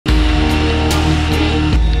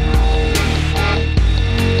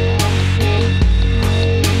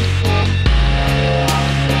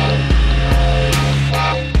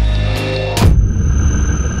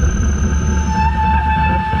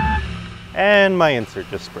and my insert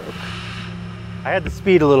just broke. I had the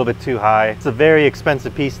speed a little bit too high. It's a very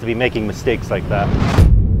expensive piece to be making mistakes like that.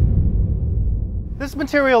 This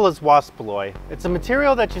material is Waspaloy. It's a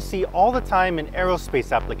material that you see all the time in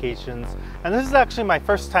aerospace applications, and this is actually my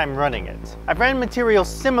first time running it. I've ran materials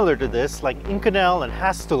similar to this, like Inconel and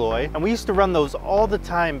Hastelloy, and we used to run those all the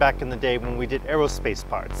time back in the day when we did aerospace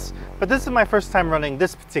parts. But this is my first time running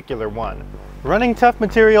this particular one. Running tough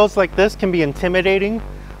materials like this can be intimidating,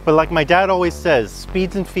 but like my dad always says,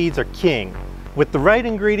 speeds and feeds are king. With the right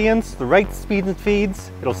ingredients, the right speeds and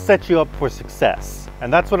feeds, it'll set you up for success.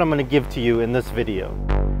 And that's what I'm going to give to you in this video.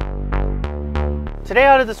 Today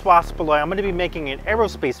out of this Waspaloy, I'm going to be making an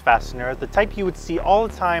aerospace fastener, the type you would see all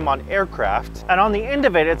the time on aircraft. And on the end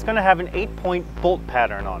of it, it's going to have an 8-point bolt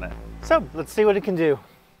pattern on it. So let's see what it can do.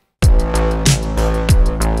 So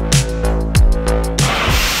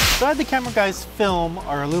I had the camera guys film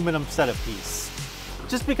our aluminum setup piece,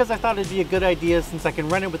 just because I thought it'd be a good idea since I can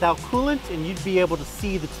run it without coolant and you'd be able to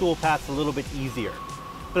see the tool paths a little bit easier.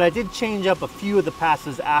 But I did change up a few of the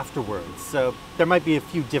passes afterwards, so there might be a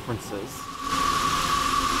few differences.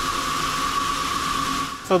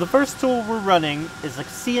 So the first tool we're running is a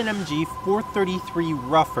CNMG 433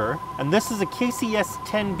 rougher, and this is a KCS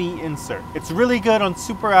 10B insert. It's really good on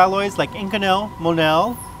super alloys like Inconel,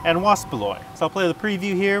 Monel, and Waspaloy. So I'll play the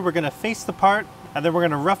preview here. We're gonna face the part, and then we're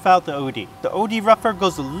going to rough out the OD. The OD rougher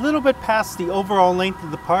goes a little bit past the overall length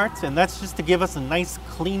of the part, and that's just to give us a nice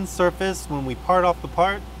clean surface when we part off the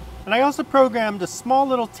part. And I also programmed a small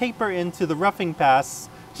little taper into the roughing pass,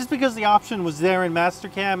 just because the option was there in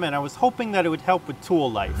Mastercam, and I was hoping that it would help with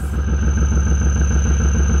tool life.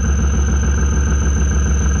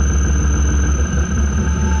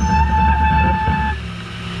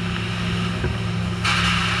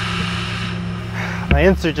 My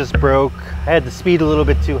insert just broke. I had the speed a little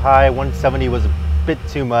bit too high. 170 was a bit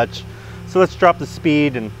too much. So let's drop the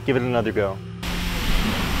speed and give it another go.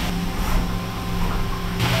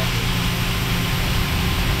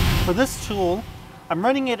 For this tool, I'm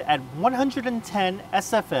running it at 110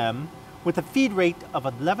 SFM with a feed rate of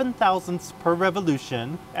 11 thousandths per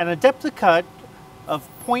revolution and a depth of cut of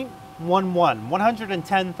 0.11,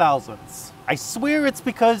 110 thousandths. I swear it's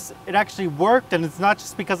because it actually worked, and it's not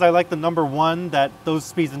just because I like the number 1 that those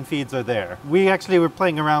speeds and feeds are there. We actually were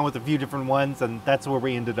playing around with a few different ones, and that's where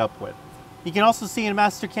we ended up with. You can also see in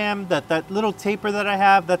Mastercam that that little taper that I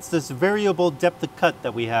have, that's this variable depth of cut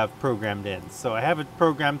that we have programmed in. So I have it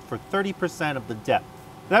programmed for 30% of the depth.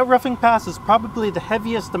 That roughing pass is probably the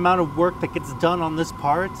heaviest amount of work that gets done on this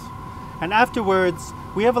part. And afterwards,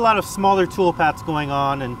 we have a lot of smaller tool paths going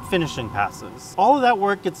on and finishing passes. All of that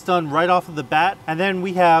work gets done right off of the bat, and then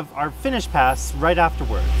we have our finish pass right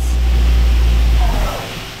afterwards.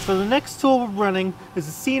 So the next tool we're running is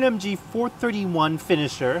a CNMG 431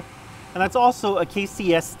 finisher, and that's also a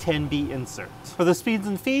KCS 10B insert. For the speeds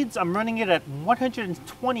and feeds, I'm running it at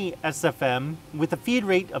 120 SFM with a feed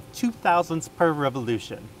rate of 2 thousandths per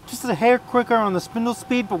revolution. Just a hair quicker on the spindle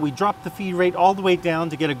speed, but we dropped the feed rate all the way down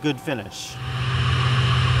to get a good finish.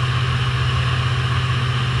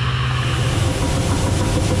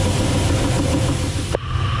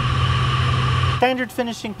 Standard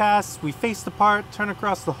finishing pass, we face the part, turn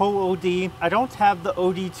across the whole OD. I don't have the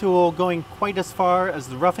OD tool going quite as far as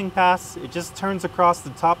the roughing pass. It just turns across the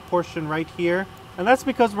top portion right here. And that's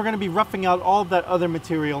because we're going to be roughing out all of that other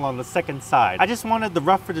material on the second side. I just wanted the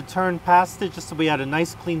rougher to turn past it just so we had a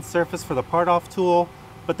nice clean surface for the part off tool,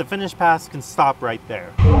 but the finish pass can stop right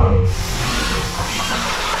there.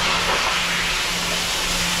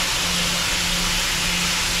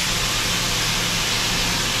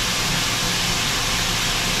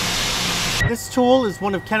 This tool is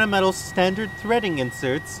one of Kennametal's standard threading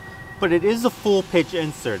inserts, but it is a full pitch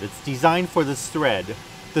insert. It's designed for this thread.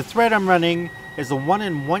 The thread I'm running is a 1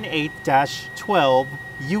 1/8-12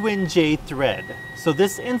 UNJ thread. So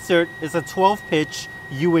this insert is a 12 pitch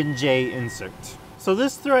UNJ insert. So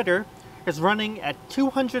this threader is running at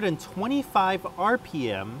 225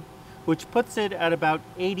 RPM, which puts it at about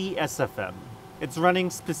 80 SFM. It's running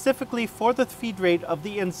specifically for the feed rate of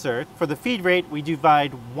the insert. For the feed rate, we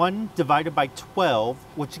divide 1 divided by 12,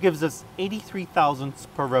 which gives us 83 thousandths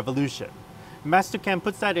per revolution. Mastercam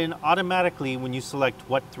puts that in automatically when you select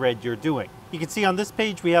what thread you're doing. You can see on this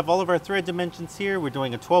page we have all of our thread dimensions here. We're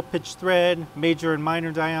doing a 12 pitch thread, major and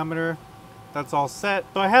minor diameter. That's all set.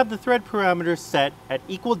 So I have the thread parameters set at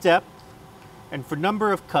equal depth, and for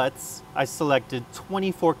number of cuts, I selected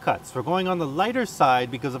 24 cuts. We're going on the lighter side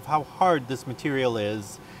because of how hard this material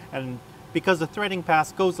is, and because the threading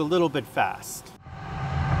pass goes a little bit fast.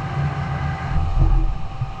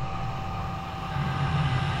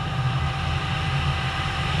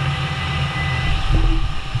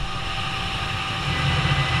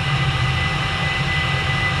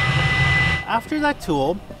 After that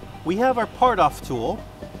tool, we have our part off tool,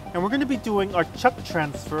 and we're going to be doing our chuck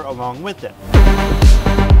transfer along with it.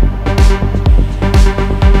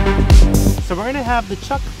 So we're going to have the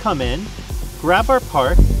chuck come in, grab our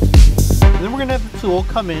part, and then we're going to have the tool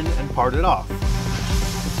come in and part it off.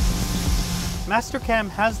 Mastercam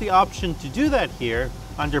has the option to do that here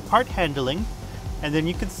under part handling, and then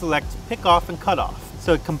you can select pick off and cut off.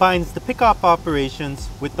 So it combines the pick off operations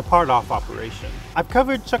with the part off operation. I've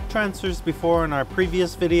covered chuck transfers before in our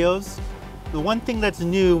previous videos. The one thing that's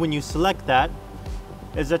new when you select that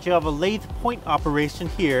is that you have a lathe point operation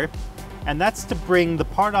here, and that's to bring the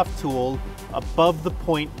part off tool above the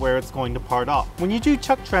point where it's going to part off. When you do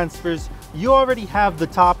chuck transfers, you already have the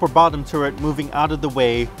top or bottom turret moving out of the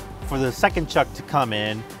way for the second chuck to come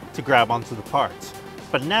in to grab onto the parts.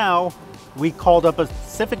 But now we called up a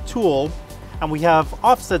specific tool, and we have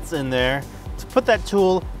offsets in there to put that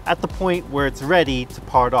tool at the point where it's ready to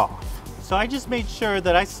part off. So I just made sure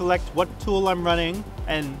that I select what tool I'm running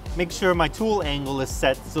and make sure my tool angle is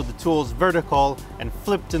set so the tool is vertical and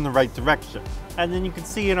flipped in the right direction. And then you can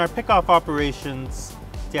see in our pick-off operations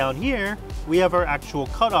down here, we have our actual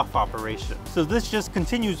cutoff operation. So this just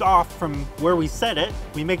continues off from where we set it.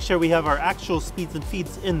 We make sure we have our actual speeds and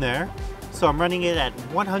feeds in there. So I'm running it at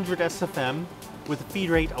 100 SFM with a feed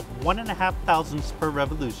rate of 1.5 thousandths per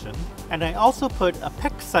revolution. And I also put a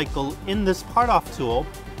peck cycle in this part off tool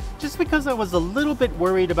just because I was a little bit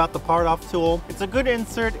worried about the part off tool. It's a good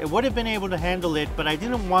insert, it would have been able to handle it, but I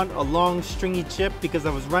didn't want a long stringy chip because I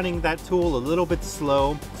was running that tool a little bit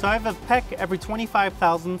slow. So I have a peck every 25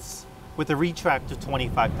 thousandths with a retract of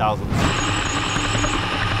 25 thousandths.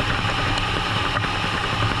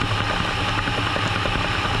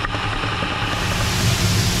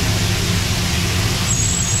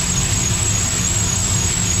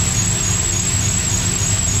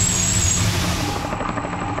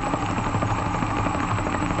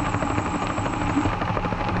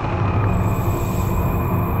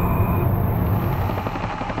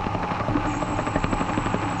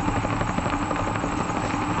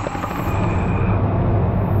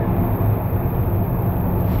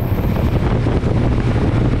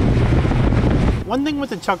 One thing with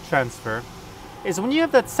the chuck transfer is when you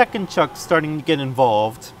have that second chuck starting to get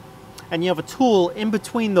involved and you have a tool in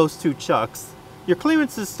between those two chucks, your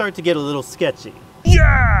clearances start to get a little sketchy.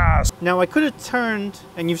 Yes! Now I could have turned,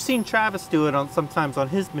 and you've seen Travis do it sometimes on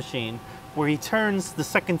his machine, where he turns the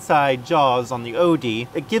second side jaws on the OD.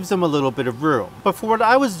 It gives him a little bit of room. But for what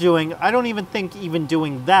I was doing, I don't even think even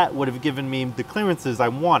doing that would have given me the clearances I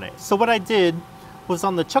wanted. So what I did was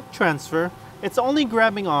on the chuck transfer, it's only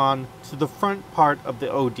grabbing on to the front part of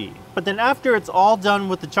the OD. But then after it's all done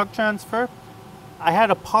with the chuck transfer, I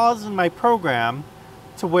had a pause in my program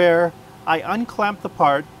to where I unclamp the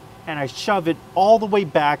part and I shove it all the way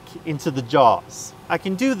back into the jaws. I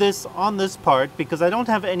can do this on this part because I don't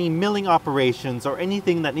have any milling operations or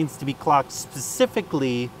anything that needs to be clocked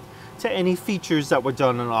specifically to any features that were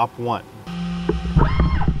done on Op 1.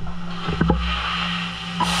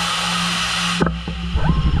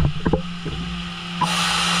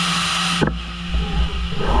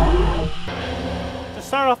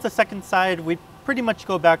 Start off the second side, we pretty much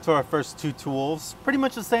go back to our first two tools. Pretty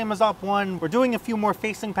much the same as Op 1. We're doing a few more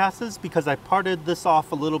facing passes because I parted this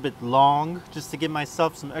off a little bit long just to give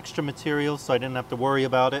myself some extra material so I didn't have to worry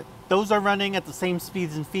about it. Those are running at the same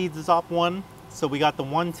speeds and feeds as Op 1. So we got the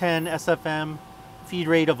 110 SFM, feed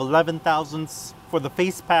rate of 11 thousandths. For the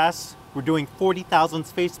face pass, we're doing 40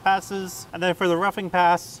 thousandths face passes. And then for the roughing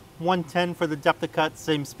pass, 110 for the depth of cut,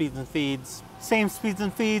 same speeds and feeds. Same speeds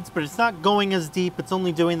and feeds, but it's not going as deep. It's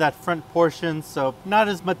only doing that front portion, so not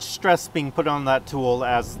as much stress being put on that tool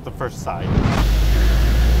as the first side.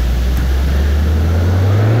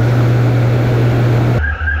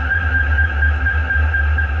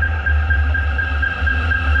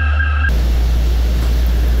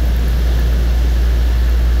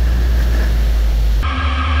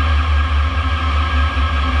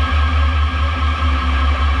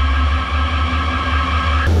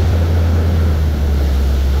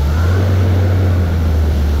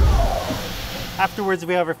 Afterwards,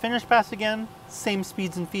 we have our finish pass again, same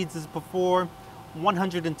speeds and feeds as before,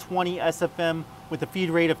 120 SFM with a feed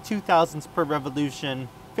rate of 2 thousandths per revolution,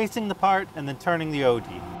 facing the part and then turning the OD.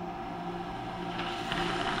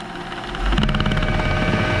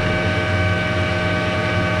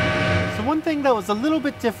 So one thing that was a little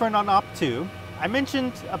bit different on Op 2, I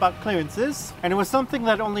mentioned about clearances, and it was something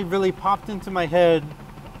that only really popped into my head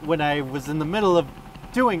when I was in the middle of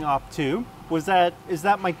doing Op 2, is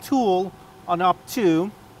that my tool on Op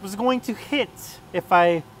 2 was going to hit if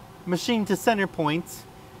I machined to center point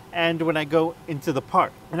and when I go into the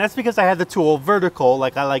part. And that's because I had the tool vertical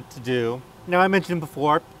like I like to do. Now, I mentioned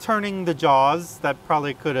before, turning the jaws, that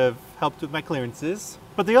probably could have helped with my clearances.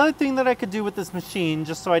 But the other thing that I could do with this machine,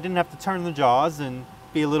 just so I didn't have to turn the jaws and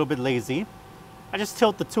be a little bit lazy, I just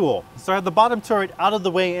tilt the tool. So I have the bottom turret out of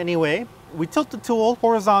the way anyway. We tilt the tool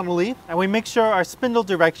horizontally and we make sure our spindle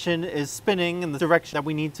direction is spinning in the direction that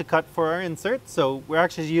we need to cut for our insert. So we're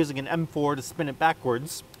actually using an M4 to spin it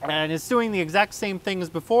backwards. And it's doing the exact same thing as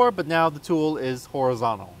before, but now the tool is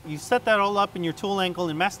horizontal. You set that all up in your tool angle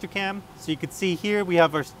in Mastercam. So you can see here we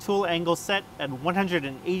have our tool angle set at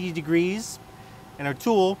 180 degrees and our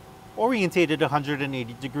tool orientated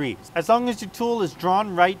 180 degrees. As long as your tool is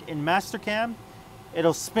drawn right in Mastercam,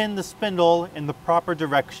 it'll spin the spindle in the proper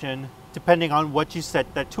direction depending on what you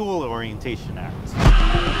set that tool orientation at.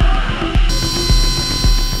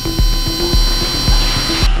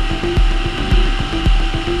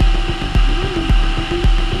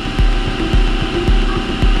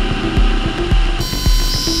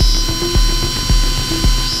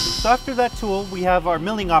 So after that tool, we have our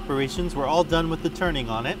milling operations. We're all done with the turning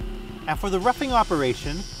on it. And for the roughing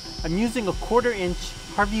operation, I'm using a 1/4 inch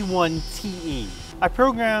Harvey 1 TE. I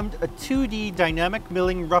programmed a 2D dynamic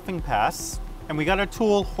milling roughing pass, and we got our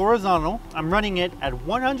tool horizontal. I'm running it at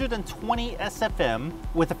 120 SFM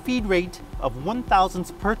with a feed rate of 1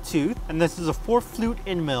 thousandths per tooth, and this is a 4 flute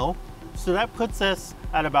end mill, so that puts us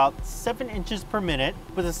at about 7 inches per minute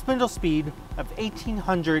with a spindle speed of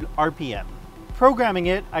 1800 RPM. Programming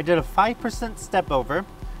it, I did a 5% step over.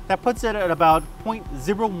 That puts it at about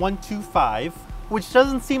 0.0125, which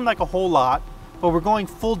doesn't seem like a whole lot, but we're going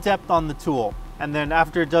full depth on the tool. And then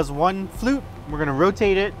after it does one flute, we're gonna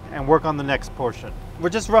rotate it and work on the next portion. We're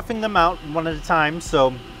just roughing them out one at a time,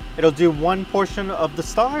 so it'll do one portion of the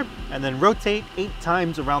star and then rotate 8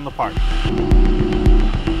 times around the part.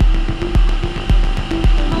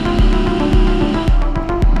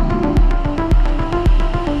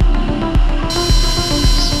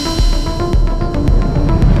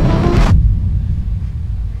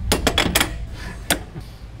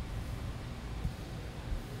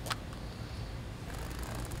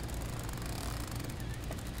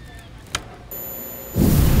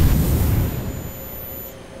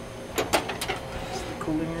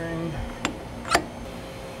 Cooling ring.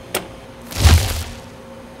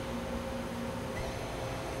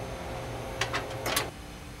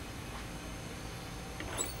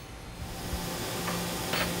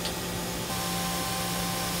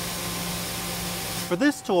 For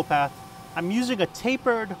this toolpath, I'm using a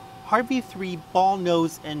tapered Harvey 3 ball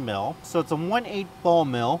nose end mill. So it's a 1/8 ball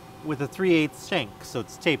mill with a 3/8 shank, so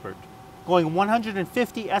it's tapered. Going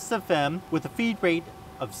 150 SFM with a feed rate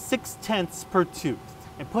of 0.6 per tooth.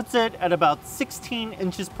 It puts it at about 16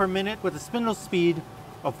 inches per minute with a spindle speed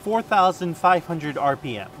of 4,500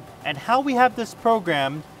 RPM. And how we have this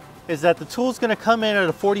programmed is that the tool is going to come in at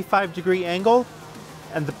a 45-degree angle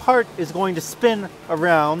and the part is going to spin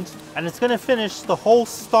around and it's going to finish the whole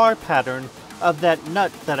star pattern of that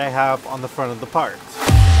nut that I have on the front of the part.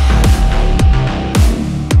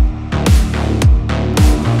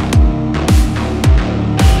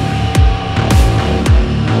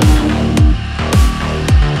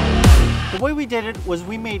 The way we did it was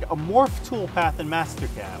we made a morph toolpath in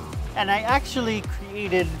Mastercam, and I actually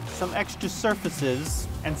created some extra surfaces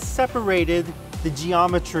and separated the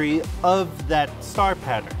geometry of that star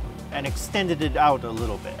pattern and extended it out a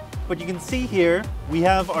little bit. But you can see here we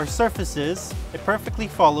have our surfaces. It perfectly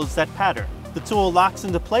follows that pattern. The tool locks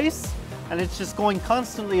into place and it's just going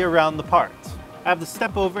constantly around the part. I have the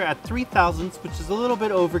step over at 3 thousandths, which is a little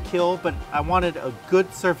bit overkill, but I wanted a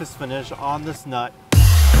good surface finish on this nut.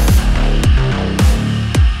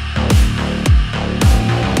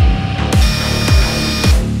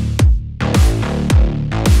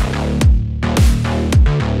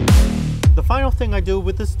 The final thing I do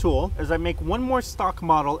with this tool is I make one more stock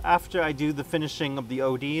model after I do the finishing of the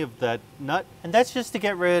OD of that nut, and that's just to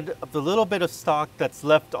get rid of the little bit of stock that's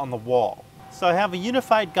left on the wall. So I have a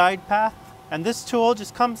unified guide path, and this tool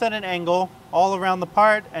just comes at an angle all around the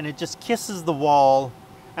part and it just kisses the wall.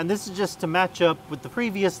 And this is just to match up with the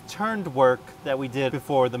previous turned work that we did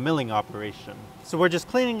before the milling operation. So we're just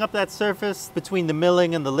cleaning up that surface between the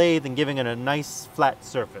milling and the lathe and giving it a nice flat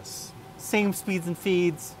surface. Same speeds and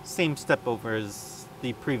feeds, same step over as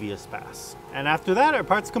the previous pass. And after that, our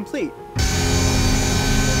part's complete.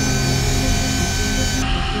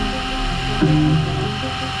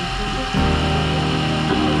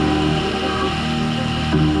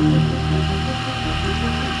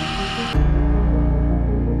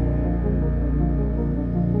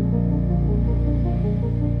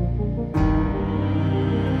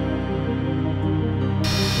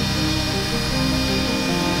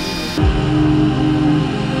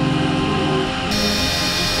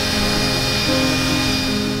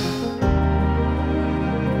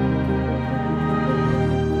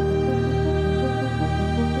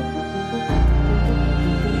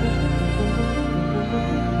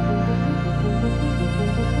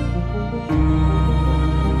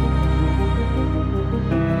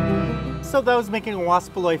 So that was making a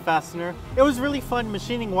Waspaloy fastener. It was really fun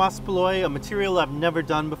machining Waspaloy, a material I've never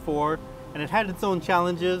done before, and it had its own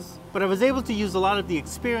challenges, but I was able to use a lot of the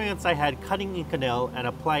experience I had cutting Inconel and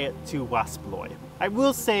apply it to Waspaloy. I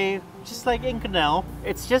will say, just like Inconel,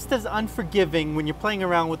 it's just as unforgiving when you're playing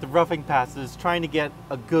around with the roughing passes trying to get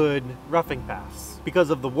a good roughing pass because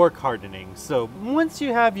of the work hardening. So once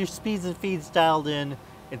you have your speeds and feeds dialed in,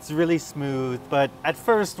 it's really smooth, but at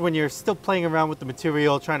first when you're still playing around with the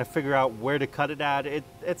material trying to figure out where to cut it at,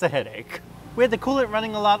 it's a headache. We had the coolant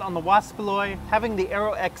running a lot on the Waspaloy. Having the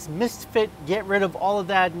Aero X Misfit get rid of all of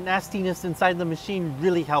that nastiness inside the machine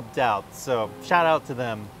really helped out, so shout out to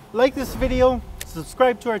them. Like this video,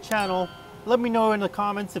 subscribe to our channel, let me know in the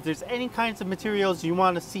comments if there's any kinds of materials you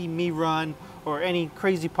want to see me run or any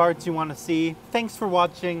crazy parts you want to see. Thanks for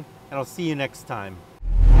watching, and I'll see you next time.